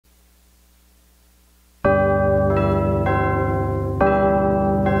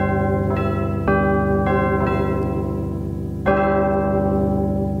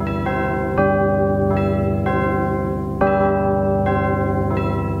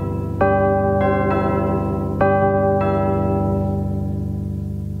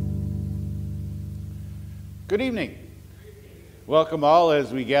Good evening. Welcome all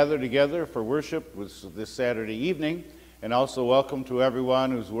as we gather together for worship this Saturday evening, and also welcome to everyone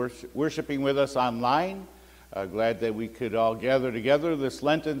who's worshiping with us online. Glad that we could all gather together this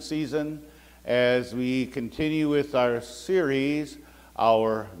Lenten season as we continue with our series,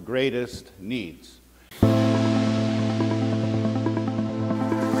 Our Greatest Needs.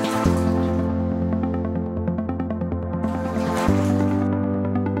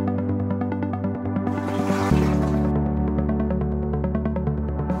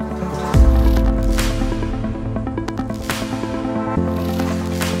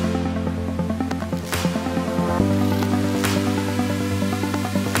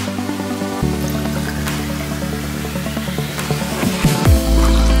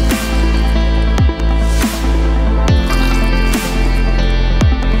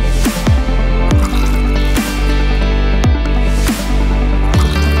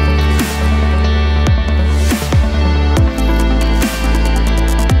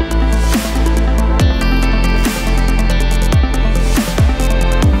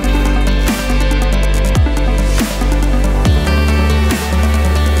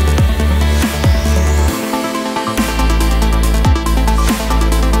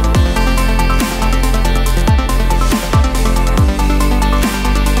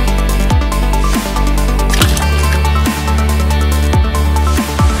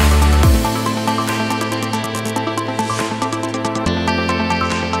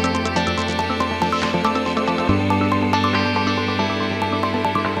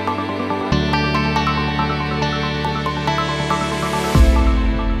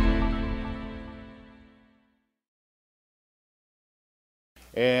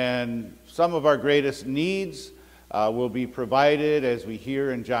 And some of our greatest needs will be provided, as we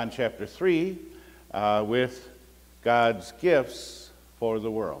hear in John chapter 3, with God's gifts for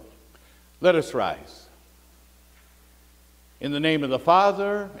the world. Let us rise. In the name of the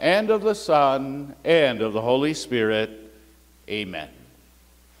Father, and of the Son, and of the Holy Spirit, amen.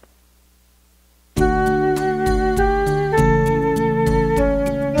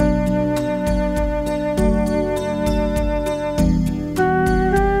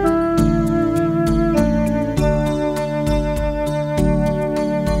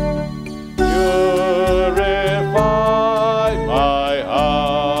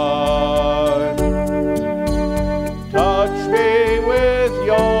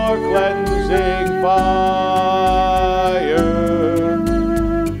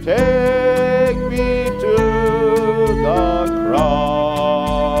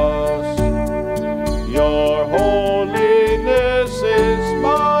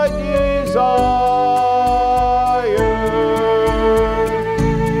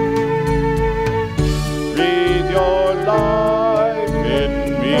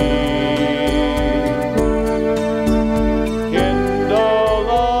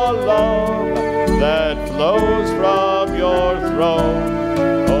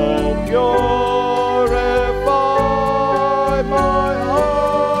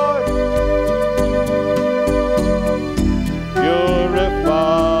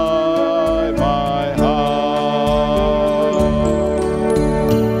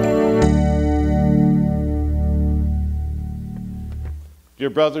 Dear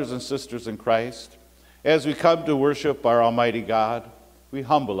brothers and sisters in Christ, as we come to worship our Almighty God, we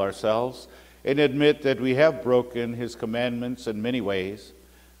humble ourselves and admit that we have broken His commandments in many ways.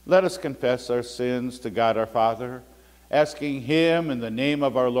 Let us confess our sins to God our Father, asking Him in the name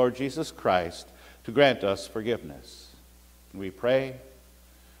of our Lord Jesus Christ to grant us forgiveness. We pray,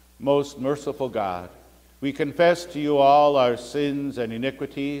 most merciful God, we confess to you all our sins and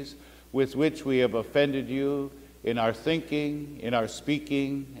iniquities with which we have offended you in our thinking, in our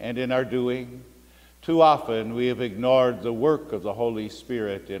speaking, and in our doing. Too often we have ignored the work of the Holy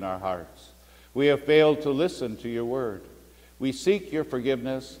Spirit in our hearts. We have failed to listen to your word. We seek your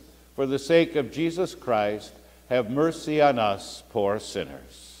forgiveness. For the sake of Jesus Christ, have mercy on us, poor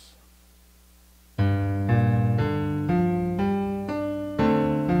sinners.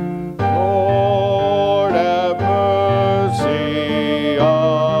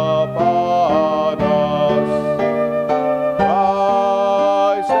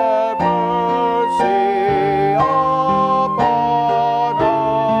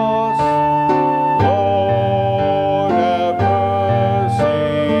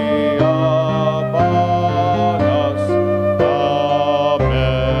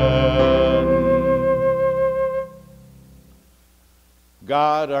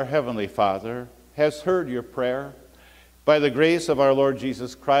 God, our Heavenly Father, has heard your prayer. By the grace of our Lord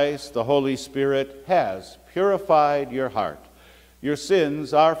Jesus Christ, the Holy Spirit has purified your heart. Your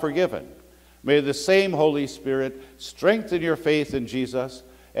sins are forgiven. May the same Holy Spirit strengthen your faith in Jesus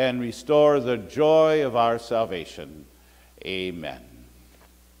and restore the joy of our salvation. Amen.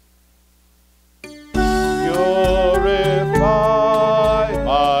 Purify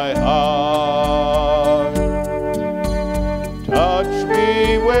my heart. Touch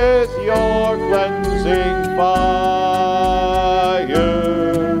me with your cleansing fire.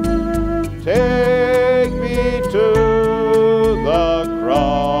 Take me to the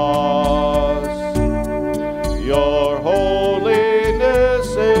cross. Your holiness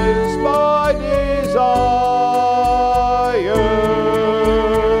is my desire.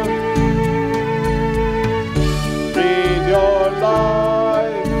 Breathe your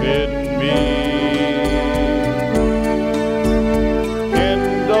life in me.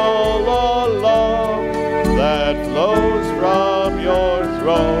 Kindle a love that flows from your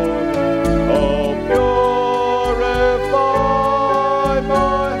throne. Oh, purify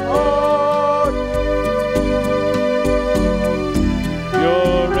my heart.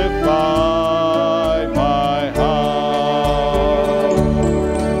 Purify my heart.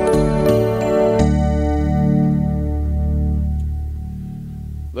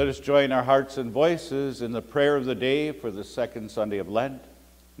 Let us join our hearts and voices in the prayer of the day for the second Sunday of Lent.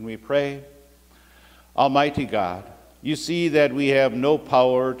 And we pray, Almighty God, you see that we have no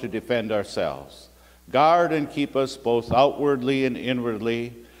power to defend ourselves. Guard and keep us both outwardly and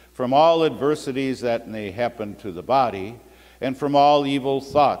inwardly from all adversities that may happen to the body and from all evil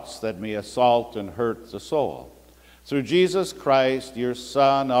thoughts that may assault and hurt the soul. Through Jesus Christ, your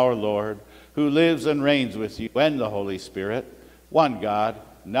Son, our Lord, who lives and reigns with you and the Holy Spirit, one God,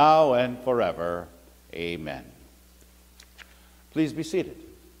 now and forever. Amen. Please be seated.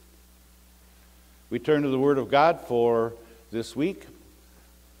 We turn to the Word of God for this week.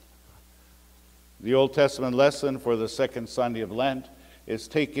 The Old Testament lesson for the second Sunday of Lent is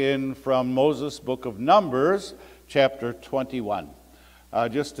taken from Moses' book of Numbers, chapter 21.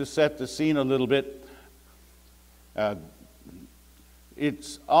 Just to set the scene a little bit,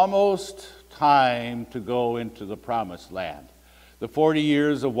 it's almost time to go into the promised land. The 40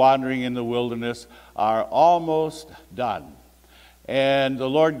 years of wandering in the wilderness are almost done. And the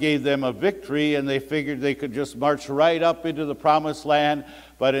Lord gave them a victory, and they figured they could just march right up into the promised land,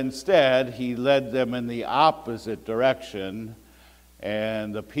 but instead he led them in the opposite direction,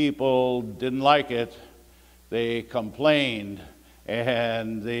 and the people didn't like it. They complained,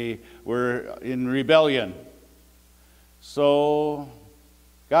 and they were in rebellion. So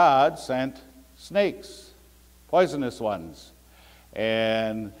God sent snakes, poisonous ones,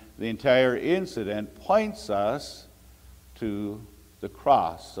 and the entire incident points us to the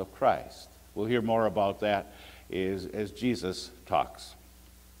cross of Christ. We'll hear more about that as Jesus talks.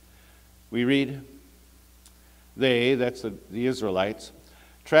 We read, they, that's the Israelites,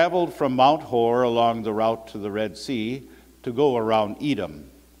 traveled from Mount Hor along the route to the Red Sea to go around Edom.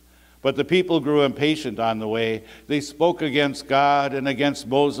 But the people grew impatient on the way. They spoke against God and against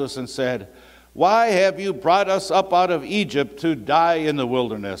Moses and said, "Why have you brought us up out of Egypt to die in the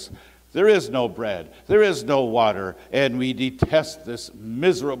wilderness? There is no bread, there is no water, and we detest this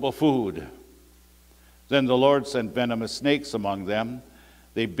miserable food." Then the Lord sent venomous snakes among them.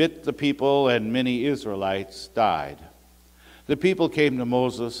 They bit the people, and many Israelites died. The people came to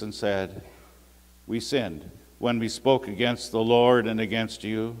Moses and said, "We sinned when we spoke against the Lord and against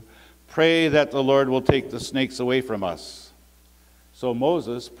you. Pray that the Lord will take the snakes away from us." So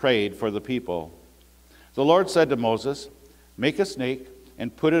Moses prayed for the people. The Lord said to Moses, "Make a snake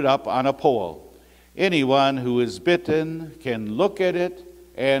and put it up on a pole. Anyone who is bitten can look at it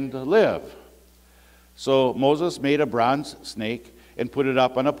and live." So Moses made a bronze snake and put it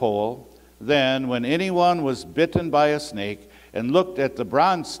up on a pole. Then, when anyone was bitten by a snake and looked at the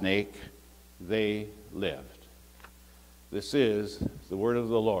bronze snake, they lived. This is the word of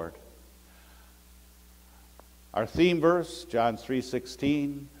the Lord. Our theme verse, John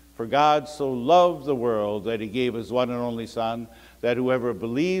 3:16, "For God so loved the world that he gave his one and only Son, that whoever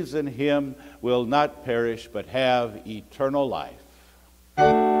believes in him will not perish but have eternal life."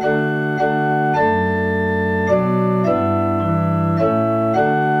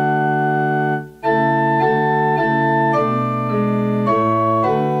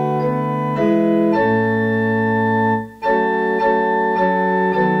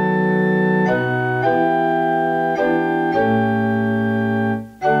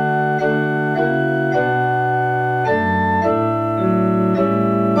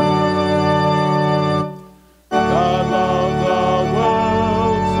 God loved the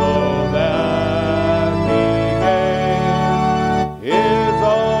world so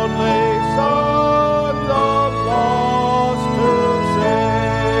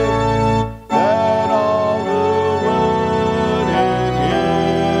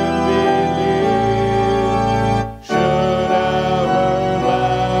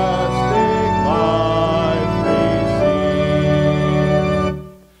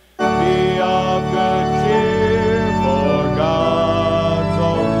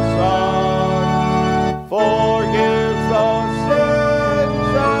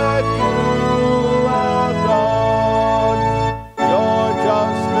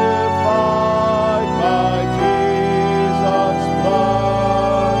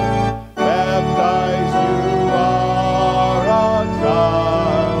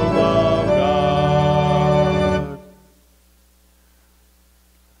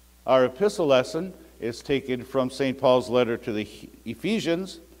Our epistle lesson is taken from St. Paul's letter to the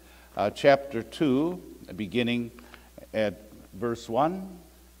Ephesians, chapter 2, beginning at verse 1.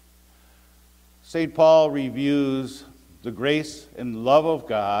 St. Paul reviews the grace and love of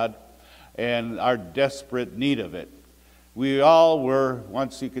God and our desperate need of it. We all were,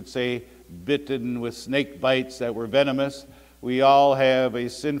 once you could say, bitten with snake bites that were venomous. We all have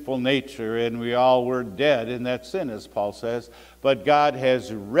a sinful nature, and we all were dead in that sin, as Paul says. But God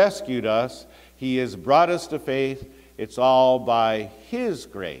has rescued us. He has brought us to faith. It's all by His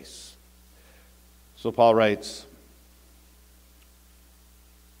grace. So Paul writes,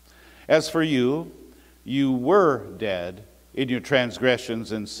 "As for you, you were dead in your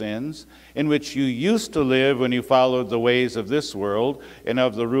transgressions and sins, in which you used to live when you followed the ways of this world and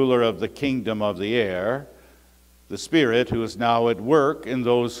of the ruler of the kingdom of the air, the Spirit who is now at work in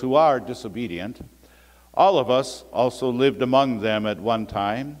those who are disobedient. All of us also lived among them at one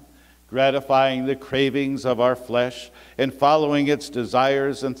time, gratifying the cravings of our flesh and following its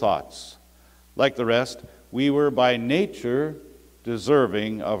desires and thoughts. Like the rest, we were by nature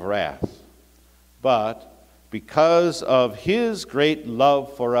deserving of wrath. But because of His great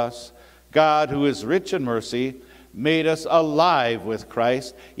love for us, God, who is rich in mercy, made us alive with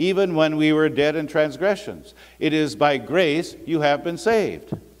Christ, even when we were dead in transgressions. It is by grace you have been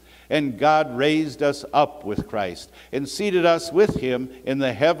saved. And God raised us up with Christ and seated us with Him in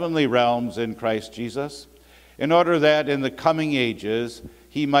the heavenly realms in Christ Jesus, in order that in the coming ages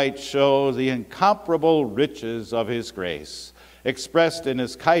He might show the incomparable riches of His grace, expressed in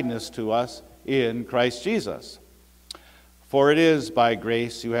His kindness to us in Christ Jesus. For it is by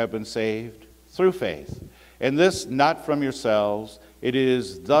grace you have been saved, through faith, and this not from yourselves, it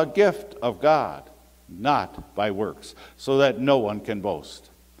is the gift of God, not by works, so that no one can boast.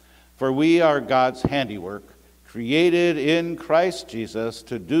 For we are God's handiwork, created in Christ Jesus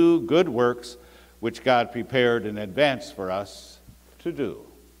to do good works, which God prepared in advance for us to do."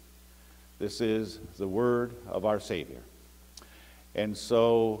 This is the word of our Savior. And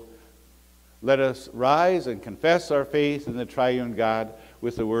so let us rise and confess our faith in the triune God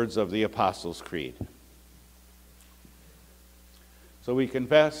with the words of the Apostles' Creed. So we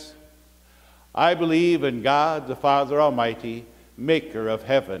confess, "I believe in God, the Father Almighty, maker of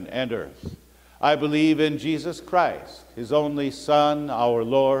heaven and earth. I believe in Jesus Christ, His only Son, our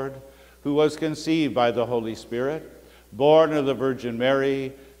Lord, who was conceived by the Holy Spirit, born of the Virgin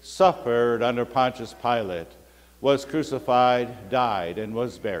Mary, suffered under Pontius Pilate, was crucified, died, and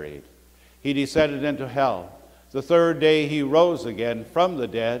was buried. He descended into hell. The third day He rose again from the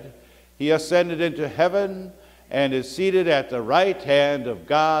dead. He ascended into heaven and is seated at the right hand of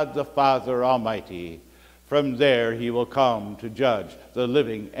God the Father Almighty. From there He will come to judge the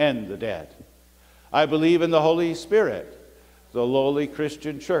living and the dead. I believe in the Holy Spirit, the lowly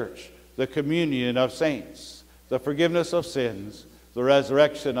Christian church, the communion of saints, the forgiveness of sins, the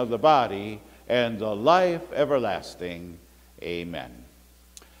resurrection of the body, and the life everlasting. Amen."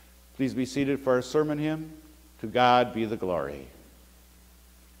 Please be seated for our sermon hymn, "To God Be the Glory."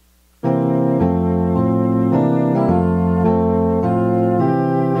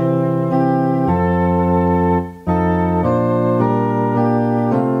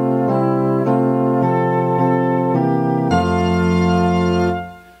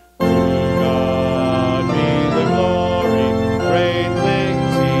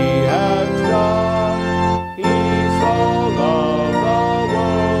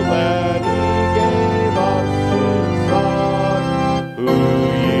 Son,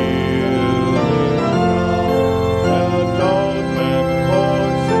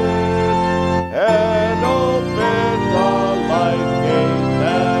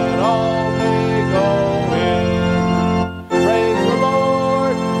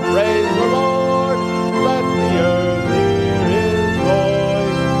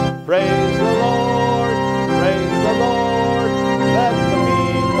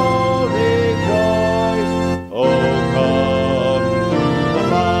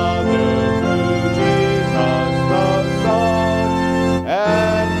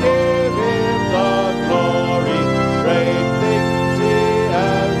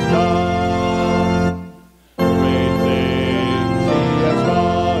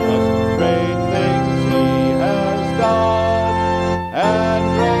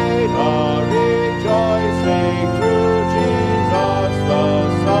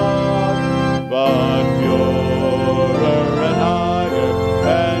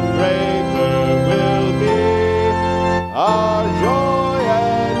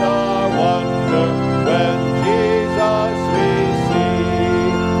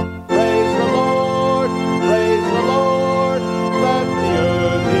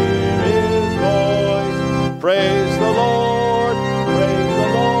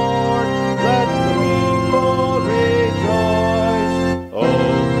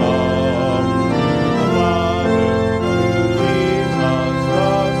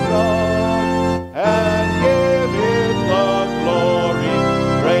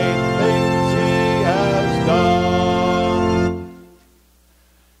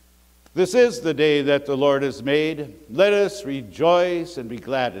 This is the day that the Lord has made. Let us rejoice and be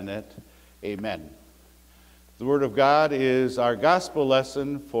glad in it. Amen. The Word of God is our gospel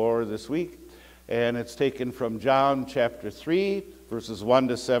lesson for this week, and it's taken from John chapter 3, verses 1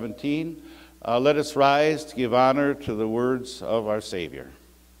 to 17. Let us rise to give honor to the words of our Savior.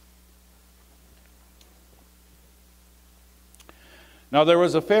 Now there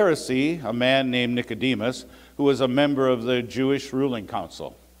was a Pharisee, a man named Nicodemus, who was a member of the Jewish ruling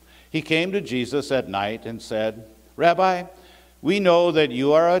council. He came to Jesus at night and said, "Rabbi, we know that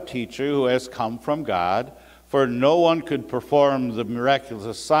you are a teacher who has come from God, for no one could perform the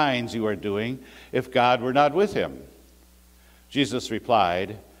miraculous signs you are doing if God were not with him." Jesus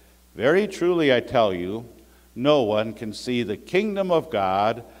replied, "Very truly I tell you, no one can see the kingdom of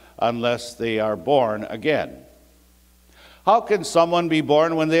God unless they are born again." "How can someone be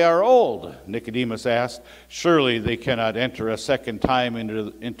born when they are old?" Nicodemus asked. "Surely they cannot enter a second time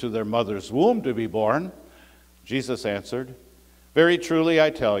into their mother's womb to be born." Jesus answered, "Very truly I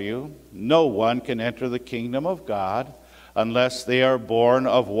tell you, no one can enter the kingdom of God unless they are born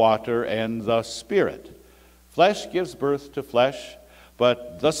of water and the Spirit. Flesh gives birth to flesh,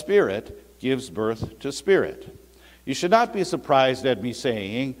 but the Spirit gives birth to spirit. You should not be surprised at me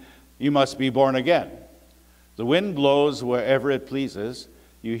saying, 'You must be born again.' The wind blows wherever it pleases.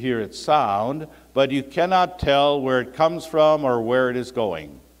 You hear its sound, but you cannot tell where it comes from or where it is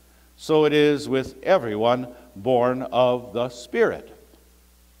going. So it is with everyone born of the Spirit."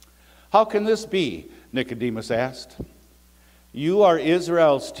 "How can this be?" Nicodemus asked. "You are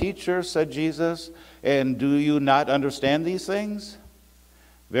Israel's teacher," said Jesus, "and do you not understand these things?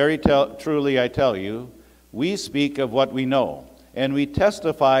 Very truly I tell you, we speak of what we know, and we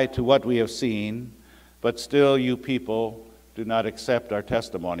testify to what we have seen, but still you people do not accept our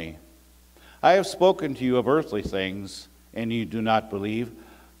testimony. I have spoken to you of earthly things, and you do not believe.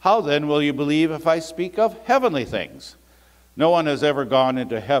 How then will you believe if I speak of heavenly things? No one has ever gone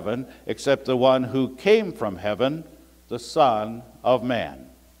into heaven except the one who came from heaven, the Son of Man.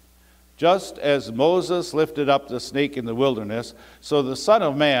 Just as Moses lifted up the snake in the wilderness, so the Son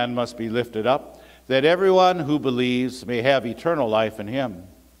of Man must be lifted up, that everyone who believes may have eternal life in him.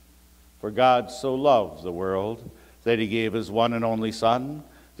 For God so loved the world that he gave his one and only Son,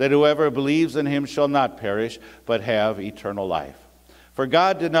 that whoever believes in him shall not perish, but have eternal life. For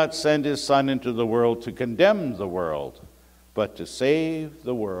God did not send his Son into the world to condemn the world, but to save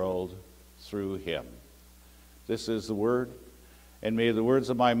the world through him." This is the word, and may the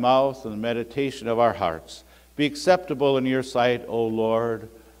words of my mouth and the meditation of our hearts be acceptable in your sight, O Lord,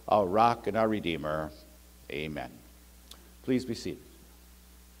 our rock and our Redeemer. Amen. Please be seated.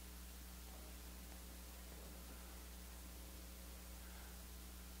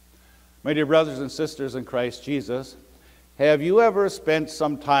 My dear brothers and sisters in Christ Jesus, have you ever spent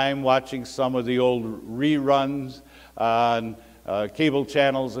some time watching some of the old reruns on cable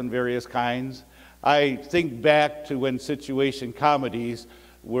channels and various kinds? I think back to when situation comedies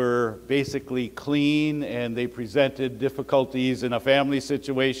were basically clean and they presented difficulties in a family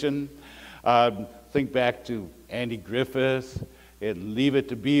situation. Think back to Andy Griffith and Leave It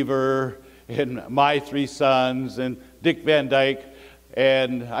to Beaver and My Three Sons and Dick Van Dyke.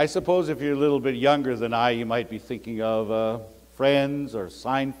 And I suppose if you're a little bit younger than I, you might be thinking of Friends or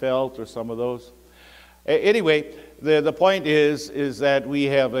Seinfeld or some of those. Anyway, the point is that we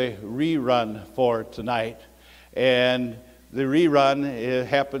have a rerun for tonight. And the rerun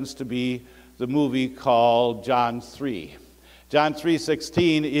happens to be the movie called John 3. John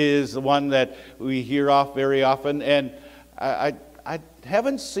 3:16 is the one that we hear off very often. And I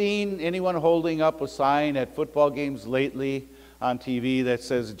haven't seen anyone holding up a sign at football games lately on TV that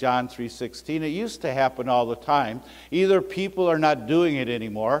says John 3:16. It used to happen all the time. Either people are not doing it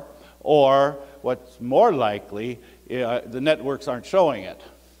anymore, or what's more likely, the networks aren't showing it.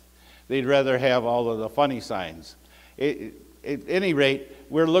 They'd rather have all of the funny signs. At any rate,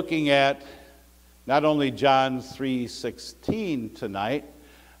 we're looking at not only John 3:16 tonight,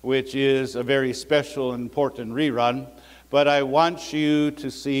 which is a very special and important rerun, but I want you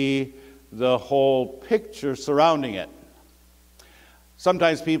to see the whole picture surrounding it.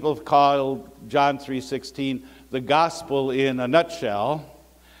 Sometimes people have called John 3:16 the gospel in a nutshell.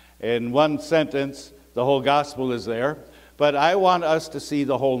 In one sentence, the whole gospel is there. But I want us to see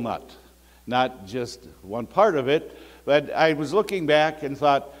the whole nut, not just one part of it. But I was looking back and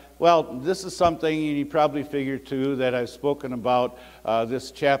thought, well, this is something you probably figured too, that I've spoken about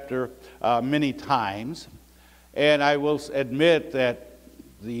this chapter many times. And I will admit that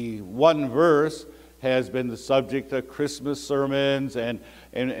the one verse has been the subject of Christmas sermons, and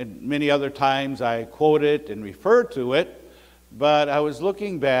many other times I quote it and refer to it. But I was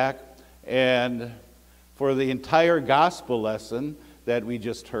looking back And for the entire gospel lesson that we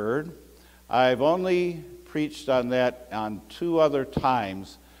just heard, I've only preached on that on 2 other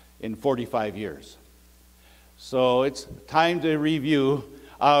times in 45 years. So it's time to review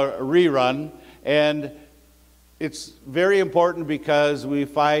our rerun, and it's very important because we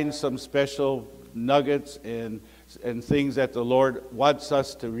find some special nuggets and things that the Lord wants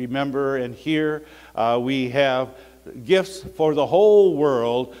us to remember and hear. We have gifts for the whole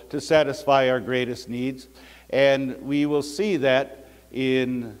world to satisfy our greatest needs, and we will see that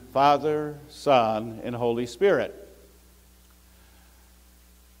in Father, Son, and Holy Spirit.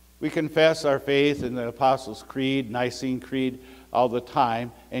 We confess our faith in the Apostles' Creed, Nicene Creed, all the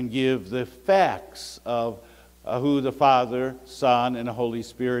time, and give the facts of who the Father, Son, and the Holy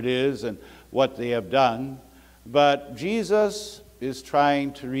Spirit is and what they have done. But Jesus is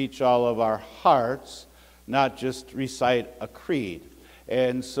trying to reach all of our hearts, not just recite a creed.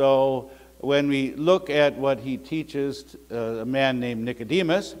 And so when we look at what he teaches a man named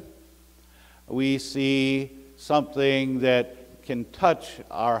Nicodemus, we see something that can touch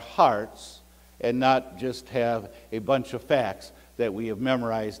our hearts and not just have a bunch of facts that we have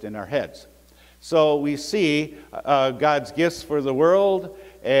memorized in our heads. So we see God's gifts for the world,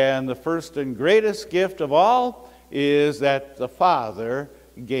 and the first and greatest gift of all is that the Father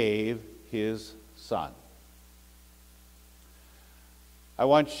gave his Son. I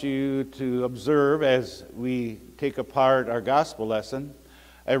want you to observe, as we take apart our gospel lesson,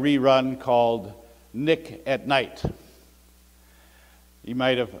 a rerun called Nick at Night. You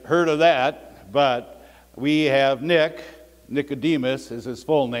might have heard of that, but we have Nicodemus is his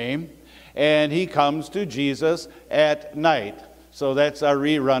full name, and he comes to Jesus at night. So that's our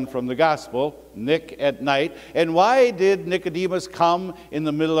rerun from the gospel, Nick at night. And why did Nicodemus come in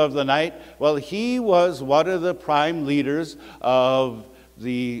the middle of the night? Well, he was one of the prime leaders of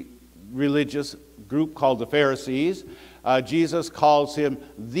the religious group called the Pharisees. Jesus calls him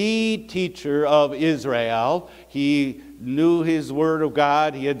the teacher of Israel. He knew his word of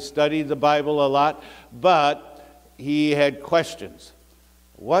God. He had studied the Bible a lot, but he had questions.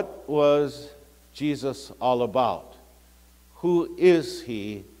 What was Jesus all about? Who is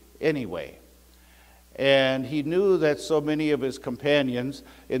he anyway? And he knew that so many of his companions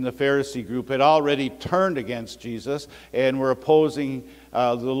in the Pharisee group had already turned against Jesus and were opposing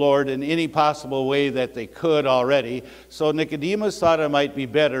the Lord in any possible way that they could already. So Nicodemus thought it might be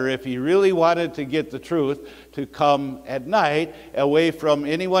better, if he really wanted to get the truth, to come at night away from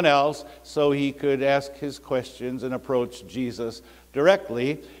anyone else so he could ask his questions and approach Jesus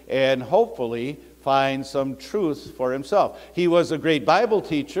directly and hopefully find some truth for himself. He was a great Bible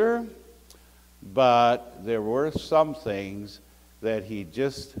teacher, but there were some things that he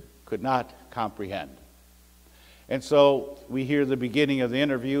just could not comprehend. And so we hear the beginning of the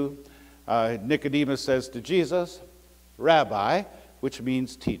interview. Nicodemus says to Jesus, "Rabbi," which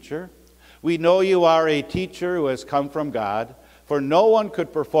means teacher, "we know you are a teacher who has come from God, for no one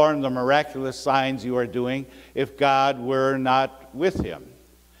could perform the miraculous signs you are doing if God were not with him."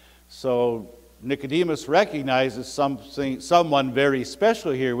 So Nicodemus recognizes someone very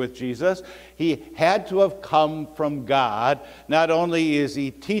special here with Jesus. He had to have come from God. Not only is he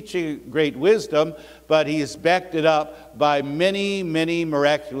teaching great wisdom, but he is backed it up by many, many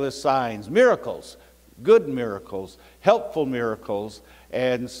miraculous signs, miracles, good miracles, helpful miracles.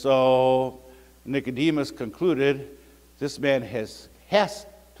 And so Nicodemus concluded this man has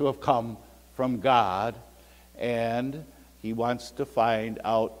to have come from God, and he wants to find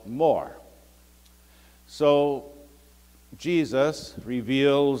out more. So Jesus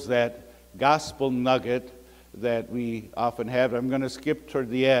reveals that gospel nugget that we often have. I'm going to skip toward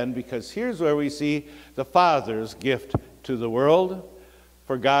the end because here's where we see the Father's gift to the world.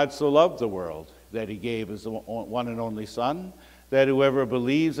 For God so loved the world that he gave his one and only Son, that whoever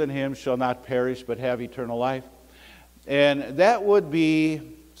believes in him shall not perish but have eternal life. And that would be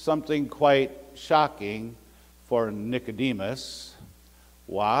something quite shocking for Nicodemus.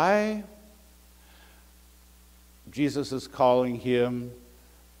 Why? Jesus is calling him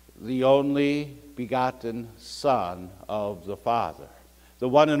the only begotten Son of the Father. The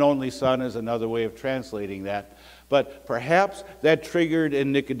one and only Son is another way of translating that. But perhaps that triggered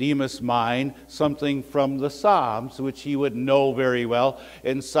in Nicodemus' mind something from the Psalms, which he would know very well.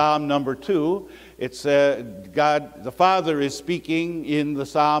 In Psalm number 2, it says, God, the Father is speaking in the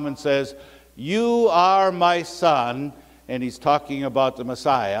Psalm and says, "You are my Son," and he's talking about the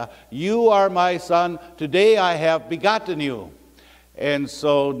Messiah. "You are my Son, today I have begotten you." And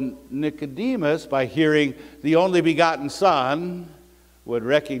so Nicodemus, by hearing the only begotten Son, would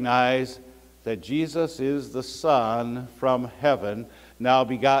recognize that Jesus is the Son from heaven, now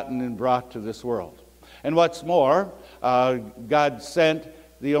begotten and brought to this world. And what's more, God sent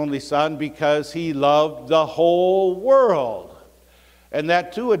the only Son because he loved the whole world. And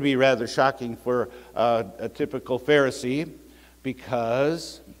that too would be rather shocking for a typical Pharisee,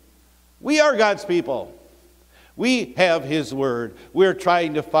 because we are God's people. We have his word. We're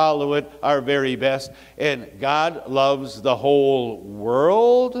trying to follow it our very best. And God loves the whole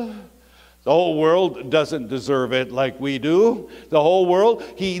world. The whole world doesn't deserve it like we do. The whole world.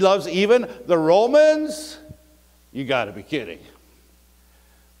 He loves even the Romans. You got to be kidding.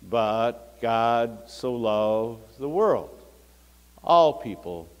 But God so loved the world. All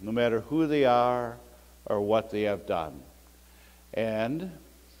people, no matter who they are or what they have done. And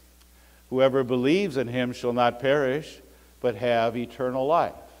whoever believes in him shall not perish, but have eternal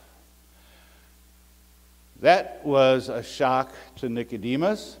life. That was a shock to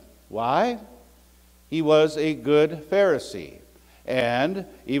Nicodemus. Why? He was a good Pharisee. And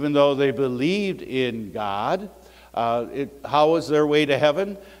even though they believed in God, how was their way to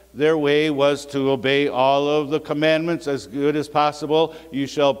heaven? Their way was to obey all of the commandments as good as possible. You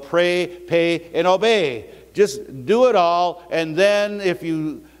shall pray, pay, and obey. Just do it all, and then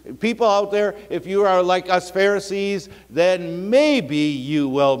people out there, if you are like us Pharisees, then maybe you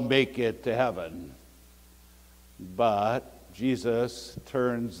will make it to heaven. But Jesus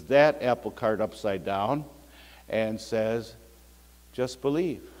turns that apple cart upside down and says, just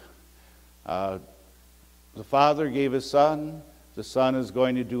believe. The Father gave his Son. The Son is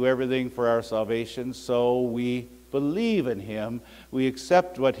going to do everything for our salvation, so we believe in him. We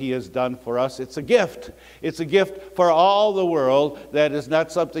accept what he has done for us. It's a gift. It's a gift for all the world. That is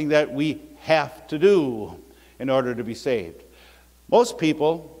not something that we have to do in order to be saved. Most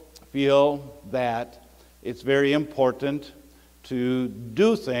people feel that it's very important to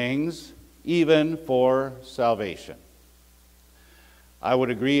do things even for salvation. I would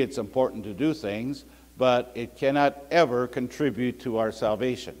agree it's important to do things, but it cannot ever contribute to our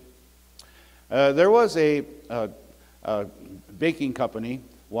salvation. There was a baking company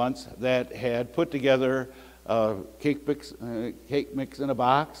once that had put together cake mix in a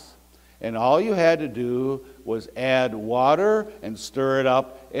box, and all you had to do was add water and stir it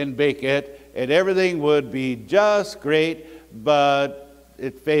up and bake it, and everything would be just great, but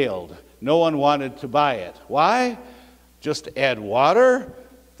it failed. No one wanted to buy it. Why? Just add water?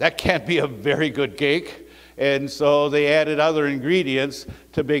 That can't be a very good cake. And so they added other ingredients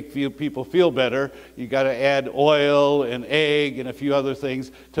to make people feel better. You got to add oil and egg and a few other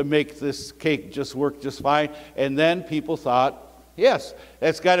things to make this cake just work just fine. And then people thought, yes,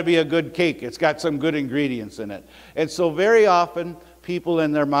 that's got to be a good cake. It's got some good ingredients in it. And so very often people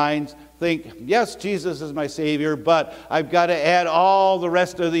in their minds think, yes, Jesus is my Savior, but I've got to add all the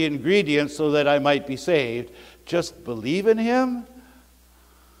rest of the ingredients so that I might be saved. Just believe in him?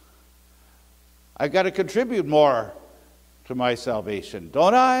 I've got to contribute more to my salvation,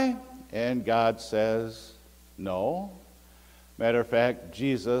 don't I? And God says, no. Matter of fact,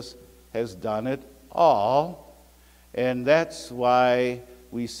 Jesus has done it all. And that's why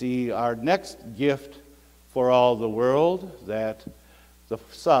we see our next gift for all the world, that the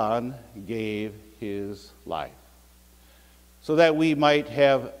Son gave his life. So that we might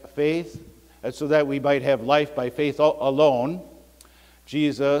have faith, and so that we might have life by faith alone,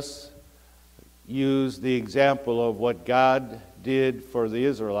 Jesus used the example of what God did for the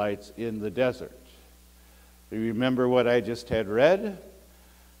Israelites in the desert. Do you remember what I just had read?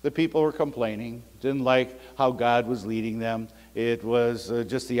 The people were complaining, didn't like how God was leading them. It was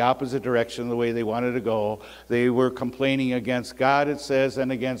just the opposite direction, the way they wanted to go. They were complaining against God, it says,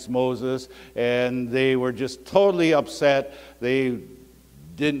 and against Moses, and they were just totally upset. They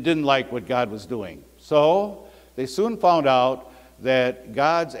didn't like what God was doing. So they soon found out that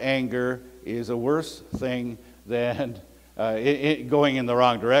God's anger is a worse thing than going in the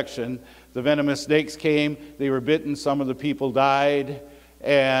wrong direction. The venomous snakes came, they were bitten, some of the people died,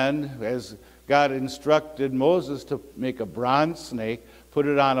 and as God instructed Moses to make a bronze snake, put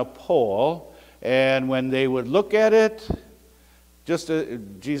it on a pole, and when they would look at it,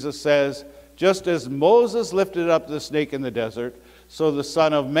 Jesus says, just as Moses lifted up the snake in the desert, so the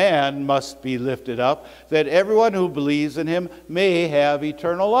Son of Man must be lifted up, that everyone who believes in him may have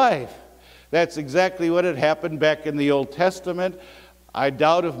eternal life. That's exactly what had happened back in the Old Testament. I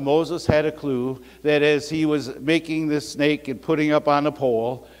doubt if Moses had a clue that as he was making this snake and putting up on a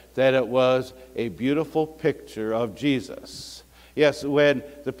pole, that it was a beautiful picture of Jesus. Yes, when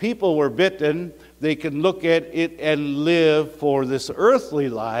the people were bitten, they could look at it and live for this earthly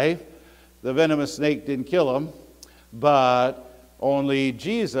life. The venomous snake didn't kill them, but only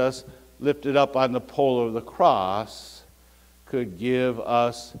Jesus, lifted up on the pole of the cross, could give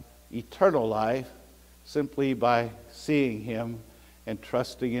us eternal life simply by seeing him and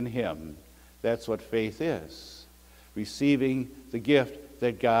trusting in him. That's what faith is, receiving the gift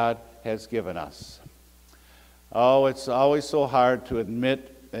that God has given us. Oh, it's always so hard to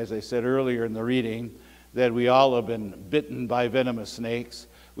admit, as I said earlier in the reading, that we all have been bitten by venomous snakes.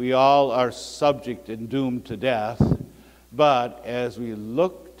 We all are subject and doomed to death. But as we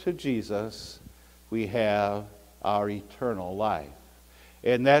look to Jesus, we have our eternal life.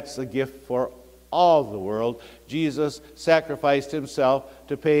 And that's the gift for all the world. Jesus sacrificed himself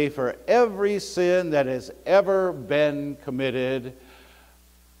to pay for every sin that has ever been committed.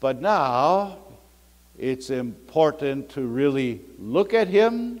 But now it's important to really look at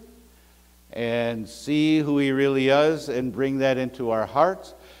him and see who he really is and bring that into our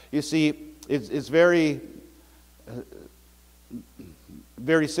hearts. You see, it's very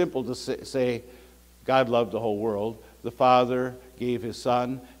simple to say God loved the whole world. The Father gave his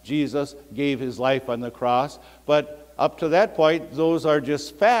Son. Jesus gave his life on the cross. But up to that point, those are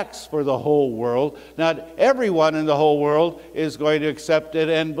just facts for the whole world. Not everyone in the whole world is going to accept it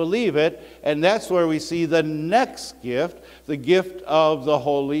and believe it. And that's where we see the next gift, the gift of the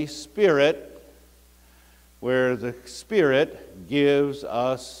Holy Spirit, where the Spirit gives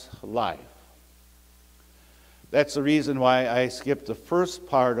us life. That's the reason why I skipped the first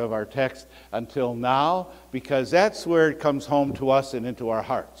part of our text until now, because that's where it comes home to us and into our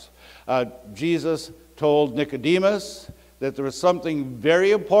hearts. Jesus told Nicodemus that there was something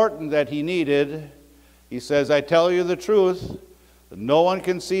very important that he needed. He says, I tell you the truth, no one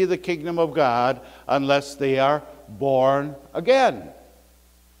can see the kingdom of God unless they are born again.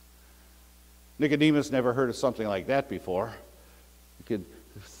 Nicodemus never heard of something like that before. You could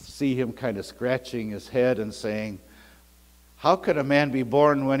see him kind of scratching his head and saying, how could a man be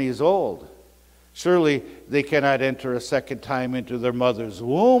born when he's old? Surely they cannot enter a second time into their mother's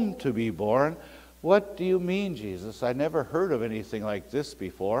womb to be born. What do you mean, Jesus? I never heard of anything like this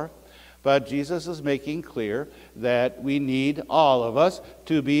before. But Jesus is making clear that we need, all of us,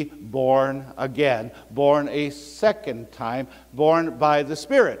 to be born again, born a second time, born by the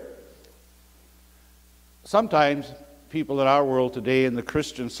Spirit. Sometimes people in our world today in the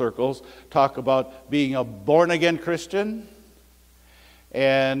Christian circles talk about being a born-again Christian.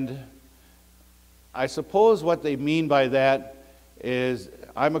 And I suppose what they mean by that is,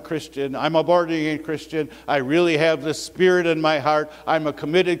 I'm a Christian, I'm a born-again Christian, I really have the Spirit in my heart, I'm a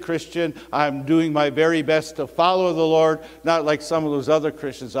committed Christian, I'm doing my very best to follow the Lord, not like some of those other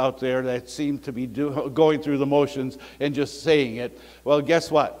Christians out there that seem to be going through the motions and just saying it. Well, guess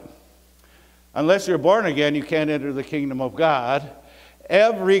what? Unless you're born again, you can't enter the kingdom of God.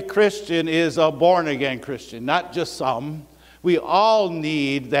 Every Christian is a born-again Christian, not just some. We all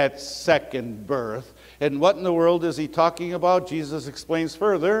need that second birth. And what in the world is he talking about? Jesus explains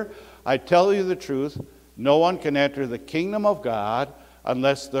further, I tell you the truth, no one can enter the kingdom of God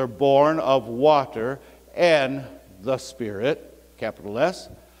unless they're born of water and the Spirit, capital S.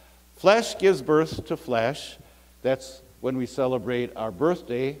 Flesh gives birth to flesh. That's when we celebrate our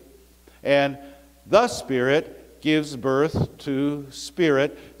birthday. And the Spirit gives birth to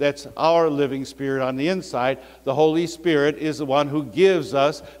spirit. That's our living spirit on the inside. The Holy Spirit is the one who gives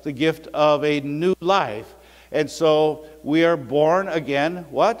us the gift of a new life. And so we are born again,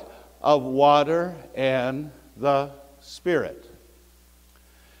 what? Of water and the Spirit.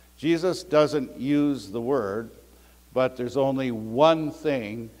 Jesus doesn't use the word, but there's only one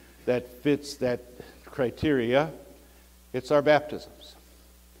thing that fits that criteria. It's our baptisms.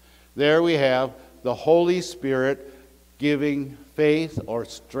 There we have the Holy Spirit giving faith or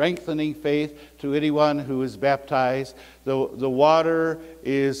strengthening faith to anyone who is baptized. The water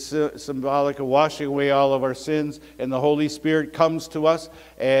is symbolic of washing away all of our sins, and the Holy Spirit comes to us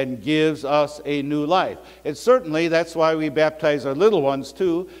and gives us a new life. And certainly that's why we baptize our little ones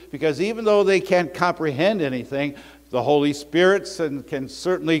too, because even though they can't comprehend anything, the Holy Spirit can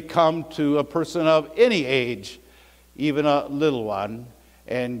certainly come to a person of any age, even a little one,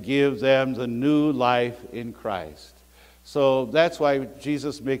 and give them the new life in Christ. So that's why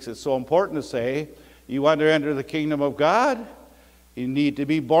Jesus makes it so important to say, you want to enter the kingdom of God, you need to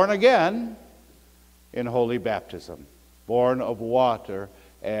be born again in holy baptism, born of water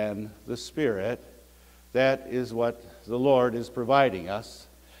and the Spirit. That is what the Lord is providing us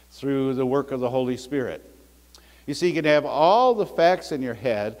through the work of the Holy Spirit. You see, you can have all the facts in your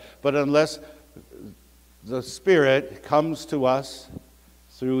head, but unless the Spirit comes to us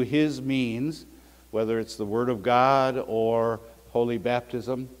through his means, whether it's the Word of God or holy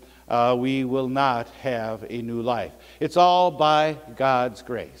baptism, we will not have a new life. It's all by God's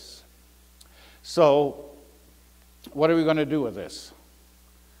grace. So, What are we going to do with this?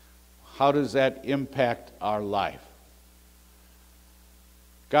 How does that impact our life?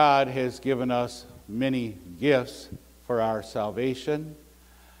 God has given us many gifts for our salvation.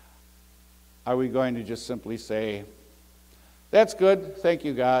 Are we going to just simply say, that's good, thank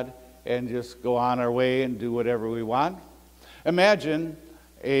you, God, and just go on our way and do whatever we want? Imagine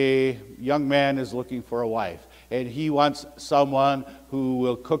a young man is looking for a wife, and he wants someone who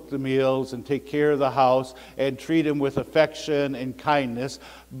will cook the meals and take care of the house and treat him with affection and kindness,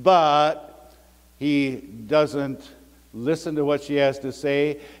 but he doesn't listen to what she has to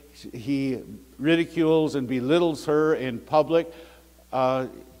say. He ridicules and belittles her in public.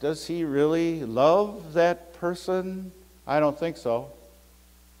 Does he really love that person? I don't think so.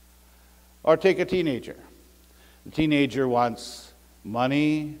 Or take a teenager. The teenager wants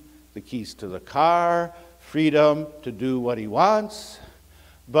money, the keys to the car, freedom to do what he wants.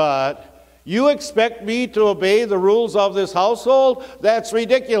 But you expect me to obey the rules of this household? That's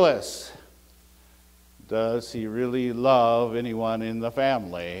ridiculous. Does he really love anyone in the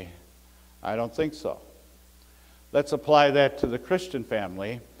family? I don't think so. Let's apply that to the Christian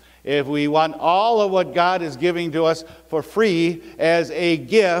family. If we want all of what God is giving to us for free as a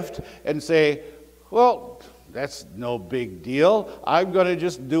gift and say, well, that's no big deal, I'm going to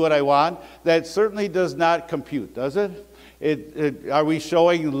just do what I want, that certainly does not compute, does it? Are we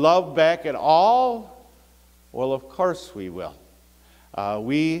showing love back at all? Well, of course we will.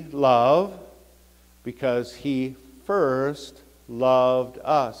 We love because He first loved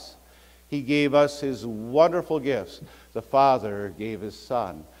us. He gave us His wonderful gifts. The Father gave His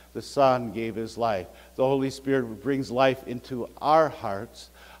Son. The Son gave His life. The Holy Spirit brings life into our hearts.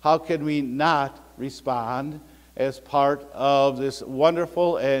 How can we not respond as part of this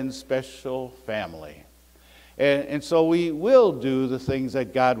wonderful and special family? And so we will do the things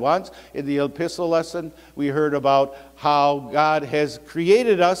that God wants. In the epistle lesson, we heard about how God has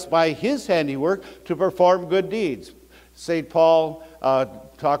created us by His handiwork to perform good deeds. St. Paul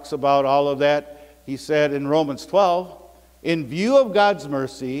talks about all of that. He said in Romans 12, in view of God's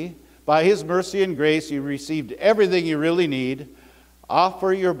mercy, by His mercy and grace, you received everything you really need.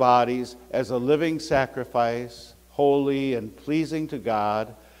 Offer your bodies as a living sacrifice, holy and pleasing to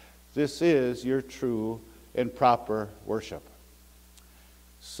God. This is your true and proper worship.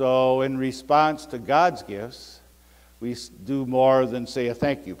 So in response to God's gifts, we do more than say a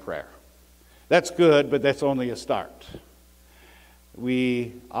thank you prayer. That's good, but that's only a start.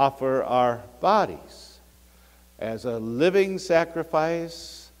 We offer our bodies as a living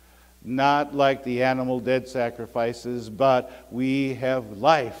sacrifice, not like the animal dead sacrifices, but we have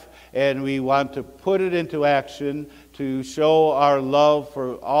life, and we want to put it into action to show our love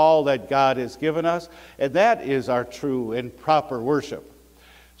for all that God has given us, and that is our true and proper worship.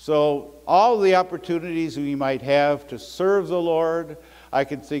 So all the opportunities we might have to serve the Lord, I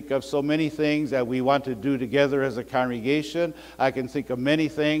can think of so many things that we want to do together as a congregation. I can think of many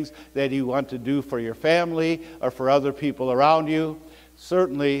things that you want to do for your family or for other people around you.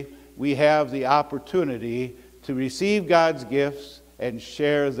 Certainly, we have the opportunity to receive God's gifts and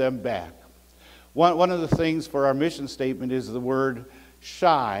share them back. One of the things for our mission statement is the word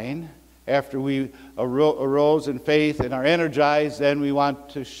shine. After we arose in faith and are energized, then we want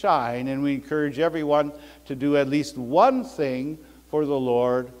to shine, and we encourage everyone to do at least one thing for the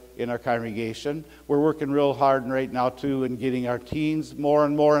Lord in our congregation. We're working real hard right now, too, in getting our teens more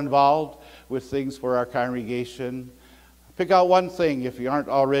and more involved with things for our congregation. Pick out one thing if you aren't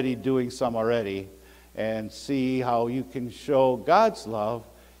already doing some already, and see how you can show God's love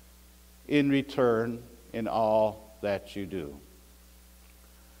in return in all that you do.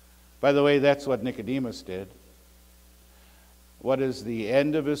 By the way, that's what Nicodemus did. What is the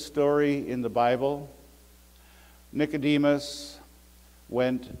end of his story in the Bible? Nicodemus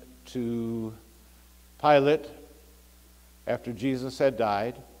went to Pilate after Jesus had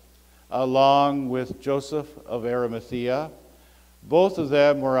died, along with Joseph of Arimathea. Both of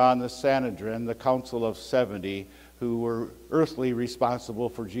them were on the Sanhedrin, the Council of 70, who were earthly responsible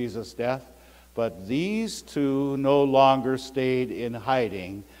for Jesus' death. But these two no longer stayed in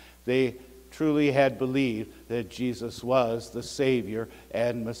hiding. They truly had believed that Jesus was the Savior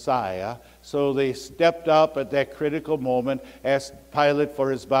and Messiah. So they stepped up at that critical moment, asked Pilate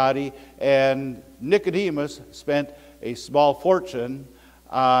for his body, and Nicodemus spent a small fortune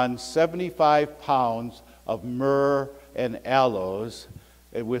on 75 pounds of myrrh and aloes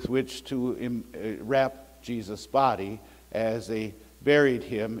with which to wrap Jesus' body as they buried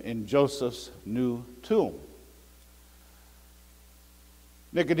him in Joseph's new tomb.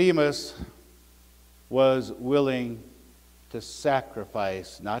 Nicodemus was willing to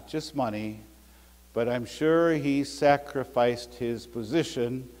sacrifice not just money, but I'm sure he sacrificed his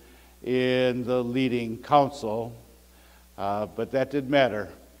position in the leading council, but that didn't matter.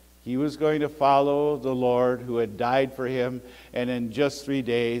 He was going to follow the Lord who had died for him, and in just 3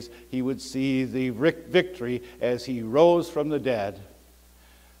 days he would see the victory as he rose from the dead.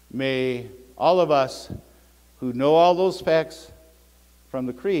 May all of us who know all those facts from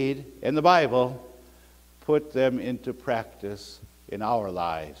the Creed and the Bible put them into practice in our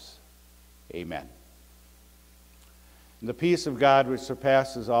lives. Amen. And the peace of God, which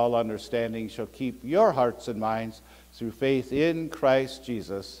surpasses all understanding, shall keep your hearts and minds through faith in Christ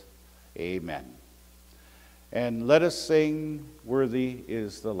Jesus. Amen. And let us sing, "Worthy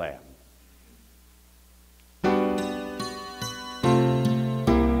is the Lamb." You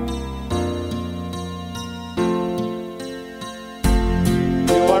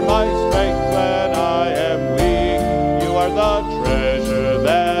are my strength when I am weak. You are the treasure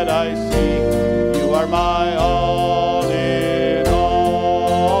that I seek. You are my all in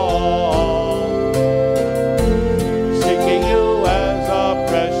all. Seeking you as a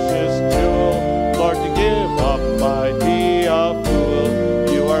precious jewel, Lord, to give up might be a fool.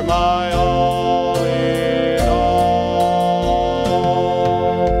 You are my all in all.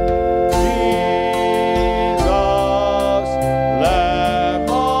 Jesus, Lamb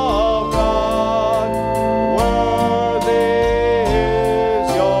of God, worthy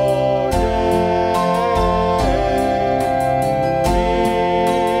is your name.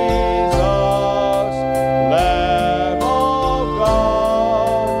 Jesus, Lamb of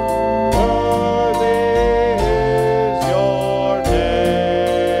God, worthy is your name.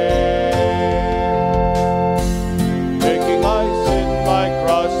 Taking my sin, my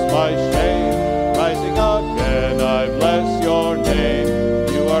cross, my shame, rising again, I bless your name.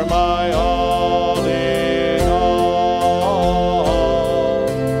 You are my all in all.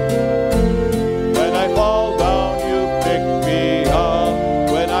 When I fall down, you pick me up.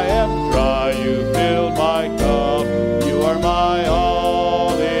 When I am dry, you fill my cup. You are my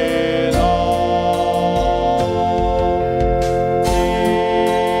all in all.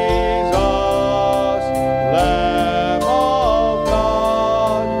 Jesus, Lamb of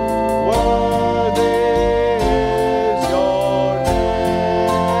God, worthy is your name.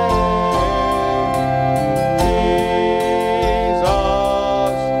 Jesus,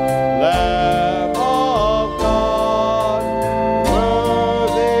 Lamb of God,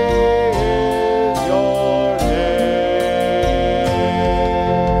 worthy is your name.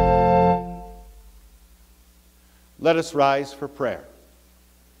 Let us rise for prayer.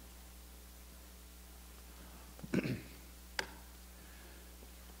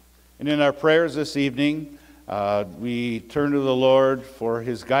 And in our prayers this evening, we turn to the Lord for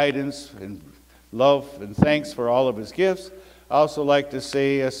his guidance and love and thanks for all of his gifts. I also like to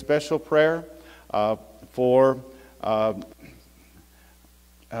say a special prayer for Betty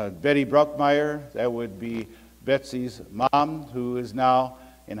Bruckmeyer. That would be Betsy's mom, who is now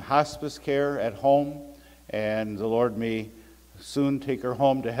in hospice care at home, and the Lord may soon take her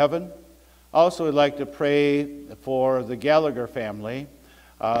home to heaven. Also, I'd like to pray for the Gallagher family.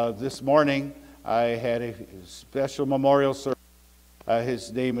 This morning, I had a special memorial service.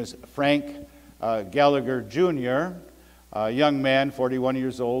 His name is Frank Gallagher Jr., a young man, 41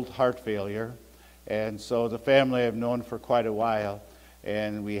 years old, heart failure. And so the family I've known for quite a while,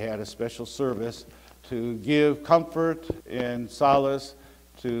 and we had a special service to give comfort and solace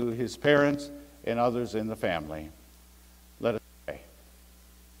to his parents and others in the family. Let us pray.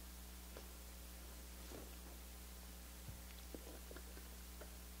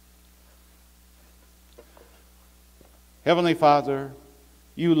 Heavenly Father,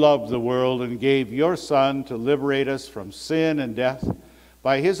 you loved the world and gave your Son to liberate us from sin and death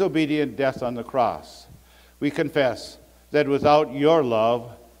by his obedient death on the cross. We confess that without your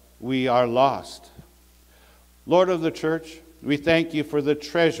love, we are lost. Lord of the church, we thank you for the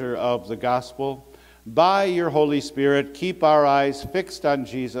treasure of the gospel. By your Holy Spirit, keep our eyes fixed on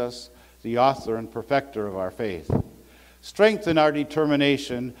Jesus, the author and perfecter of our faith. Strengthen our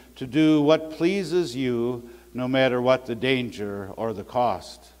determination to do what pleases you, no matter what the danger or the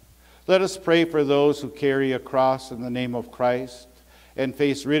cost. Let us pray for those who carry a cross in the name of Christ and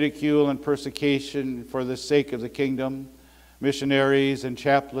face ridicule and persecution for the sake of the kingdom, missionaries and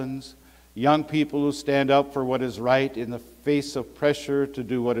chaplains, young people who stand up for what is right in the face of pressure to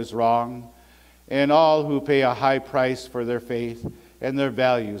do what is wrong, and all who pay a high price for their faith and their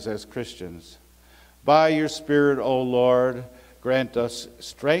values as Christians. By your Spirit, O Lord, grant us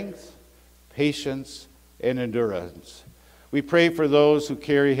strength, patience, and endurance. We pray for those who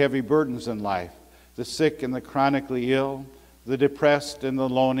carry heavy burdens in life, the sick and the chronically ill, the depressed and the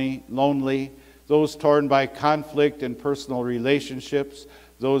lonely, those torn by conflict and personal relationships,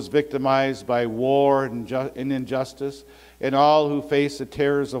 those victimized by war and injustice, and all who face the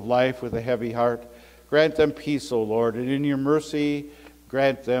terrors of life with a heavy heart. Grant them peace, O Lord, and in your mercy,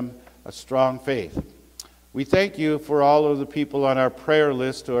 grant them a strong faith. We thank you for all of the people on our prayer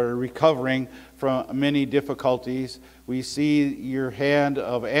list who are recovering from many difficulties. We see your hand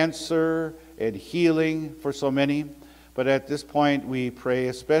of answer and healing for so many. But at this point, we pray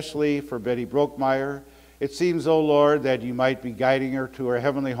especially for Betty Brokemeyer. It seems, O Lord, that you might be guiding her to her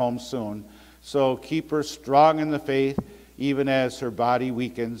heavenly home soon. So keep her strong in the faith, even as her body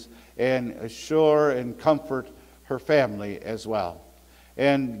weakens, and assure and comfort her family as well.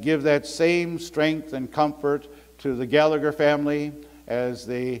 And give that same strength and comfort to the Gallagher family as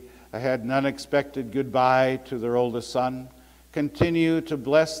they had an unexpected goodbye to their oldest son. Continue to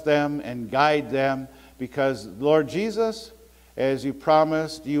bless them and guide them, because, Lord Jesus, as you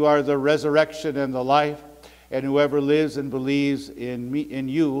promised, you are the resurrection and the life, and whoever lives and believes in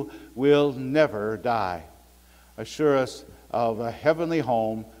you will never die. Assure us of a heavenly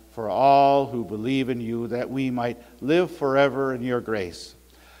home for all who believe in you, that we might live forever in your grace.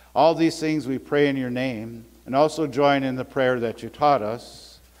 All these things we pray in your name, and also join in the prayer that you taught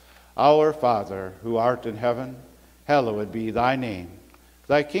us. Our Father, who art in heaven, hallowed be thy name.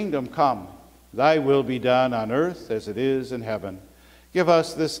 Thy kingdom come, thy will be done on earth as it is in heaven. Give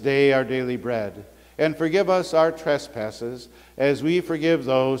us this day our daily bread, and forgive us our trespasses, as we forgive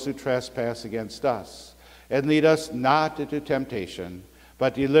those who trespass against us. And lead us not into temptation,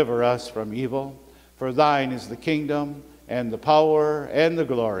 but deliver us from evil. For thine is the kingdom, and the power, and the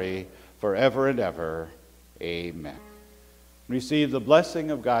glory, forever and ever. Amen. Receive the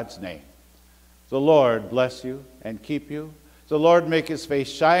blessing of God's name. The Lord bless you and keep you. The Lord make his face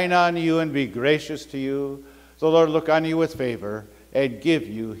shine on you and be gracious to you. The Lord look on you with favor and give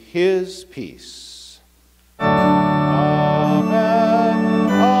you his peace. Amen.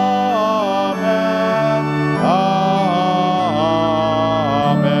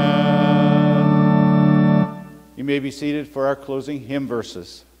 You may be seated for our closing hymn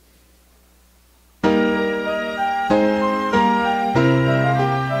verses.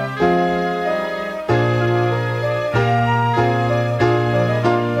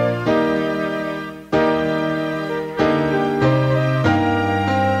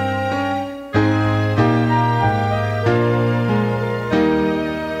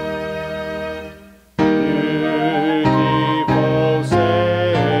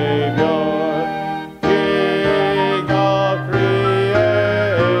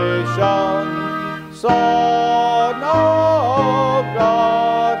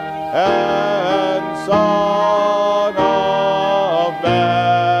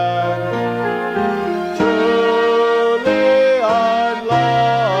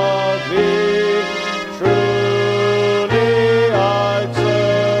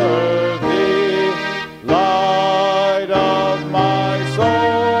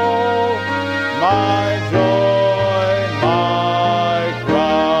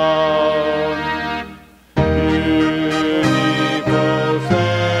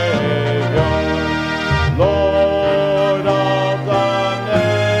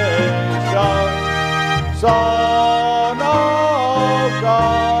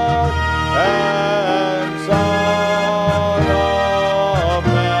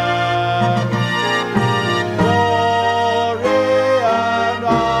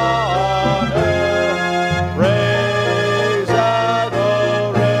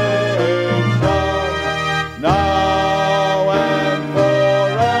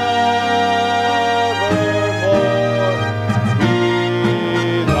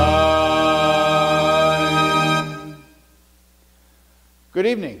 Good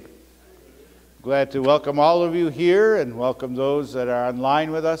evening. Glad to welcome all of you here and welcome those that are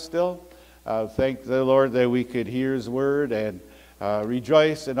online with us still. Thank the Lord that we could hear his word and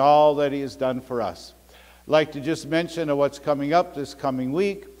rejoice in all that he has done for us. I'd like to just mention what's coming up this coming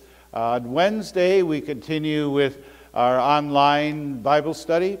week. On Wednesday, we continue with our online Bible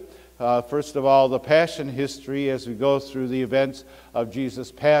study. First of all, the Passion history as we go through the events of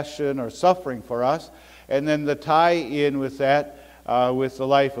Jesus' passion or suffering for us. And then the tie-in with that with the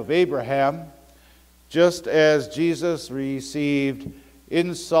life of Abraham. Just as Jesus received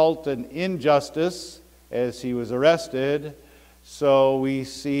insult and injustice as he was arrested, so we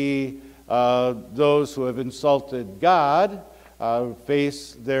see those who have insulted God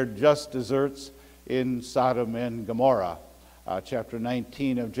face their just deserts in Sodom and Gomorrah. Chapter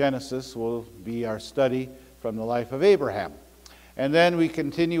 19 of Genesis will be our study from the life of Abraham. And then we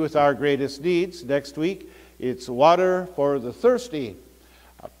continue with our greatest needs. Next week, it's water for the thirsty.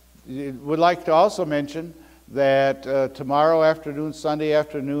 would like to also mention that tomorrow afternoon, Sunday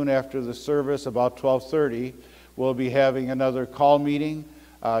afternoon, after the service, about 12:30, we'll be having another call meeting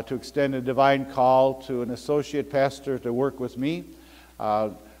to extend a divine call to an associate pastor to work with me.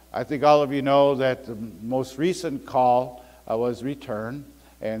 I think all of you know that the most recent call was return,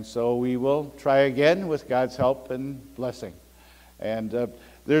 and so we will try again with God's help and blessing. And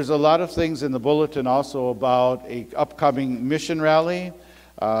there's a lot of things in the bulletin also about an upcoming mission rally,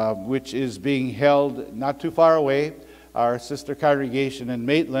 which is being held not too far away. Our sister congregation in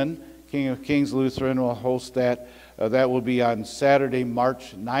Maitland, King of Kings Lutheran, will host that. That will be on Saturday,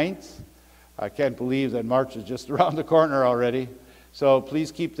 March 9th. I can't believe that March is just around the corner already. So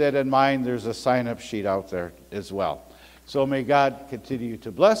please keep that in mind. There's a sign-up sheet out there as well. So may God continue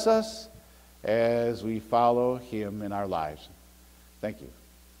to bless us as we follow him in our lives. Thank you.